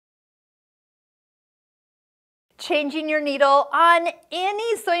Changing your needle on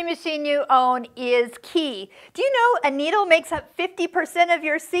any sewing machine you own is key. Do you know a needle makes up 50% of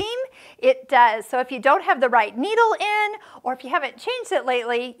your seam? It does. So if you don't have the right needle in, or if you haven't changed it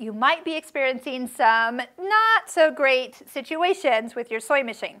lately, you might be experiencing some not so great situations with your sewing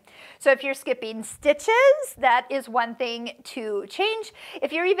machine. So if you're skipping stitches, that is one thing to change.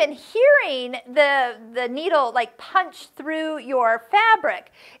 If you're even hearing the needle like punch through your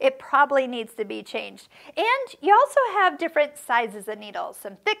fabric, it probably needs to be changed. And you also have different sizes of needles,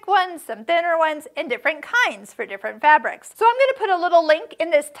 some thick ones, some thinner ones, and different kinds for different fabrics. So I'm going to put a little link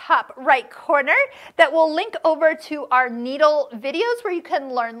in this top right corner that will link over to our needle videos where you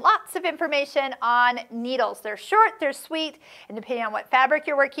can learn lots of information on needles. They're short, they're sweet, and depending on what fabric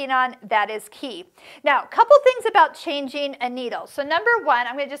you're working on, that is key. Now, a couple things about changing a needle. So number one,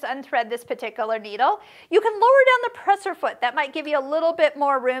 I'm going to just unthread this particular needle. You can lower down the presser foot. That might give you a little bit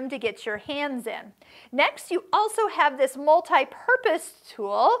more room to get your hands in. Next, you also have this multi-purpose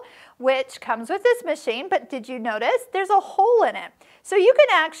tool, which comes with this machine, but did you notice there's a hole in it? So you can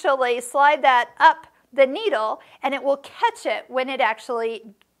actually slide that up the needle and it will catch it when it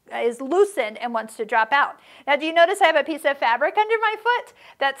actually is loosened and wants to drop out. Now, do you notice I have a piece of fabric under my foot?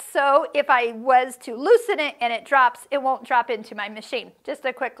 That's so if I was to loosen it and it drops, it won't drop into my machine. Just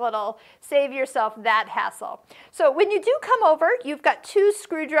a quick little save yourself that hassle. So when you do come over, you've got two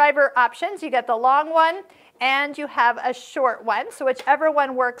screwdriver options. You got the long one and you have a short one, so whichever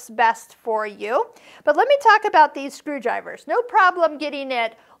one works best for you. But let me talk about these screwdrivers. No problem getting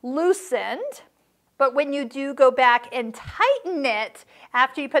it loosened. But when you do go back and tighten it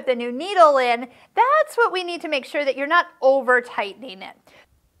after you put the new needle in, that's what we need to make sure that you're not over tightening it.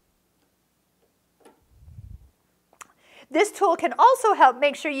 This tool can also help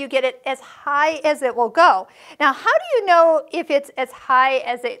make sure you get it as high as it will go. Now, how do you know if it's as high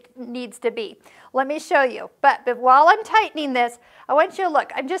as it needs to be? Let me show you. But while I'm tightening this, I want you to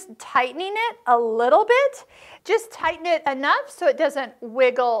look. I'm just tightening it a little bit. Just tighten it enough so it doesn't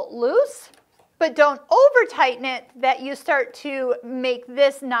wiggle loose. But don't over tighten it that you start to make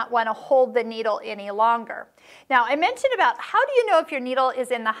this not want to hold the needle any longer. Now, I mentioned about how do you know if your needle is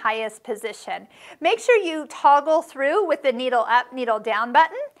in the highest position. Make sure you toggle through with the needle up, needle down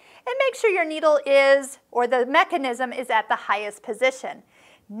button, and make sure your needle is, or the mechanism is at the highest position.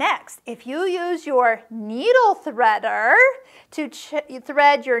 Next, if you use your needle threader to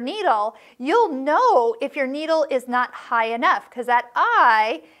thread your needle, you'll know if your needle is not high enough because that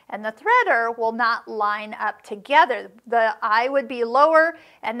eye and the threader will not line up together. The eye would be lower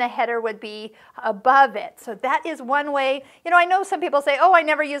and the header would be above it. So that is one way. You know, I know some people say, oh, I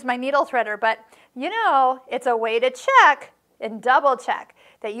never use my needle threader, but you know, it's a way to check and double check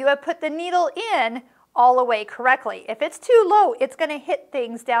that you have put the needle in all the way correctly. If it's too low, it's going to hit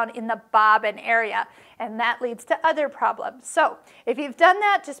things down in the bobbin area, and that leads to other problems. So if you've done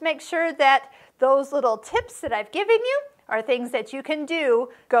that, just make sure that those little tips that I've given you are things that you can do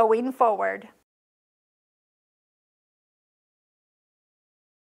going forward.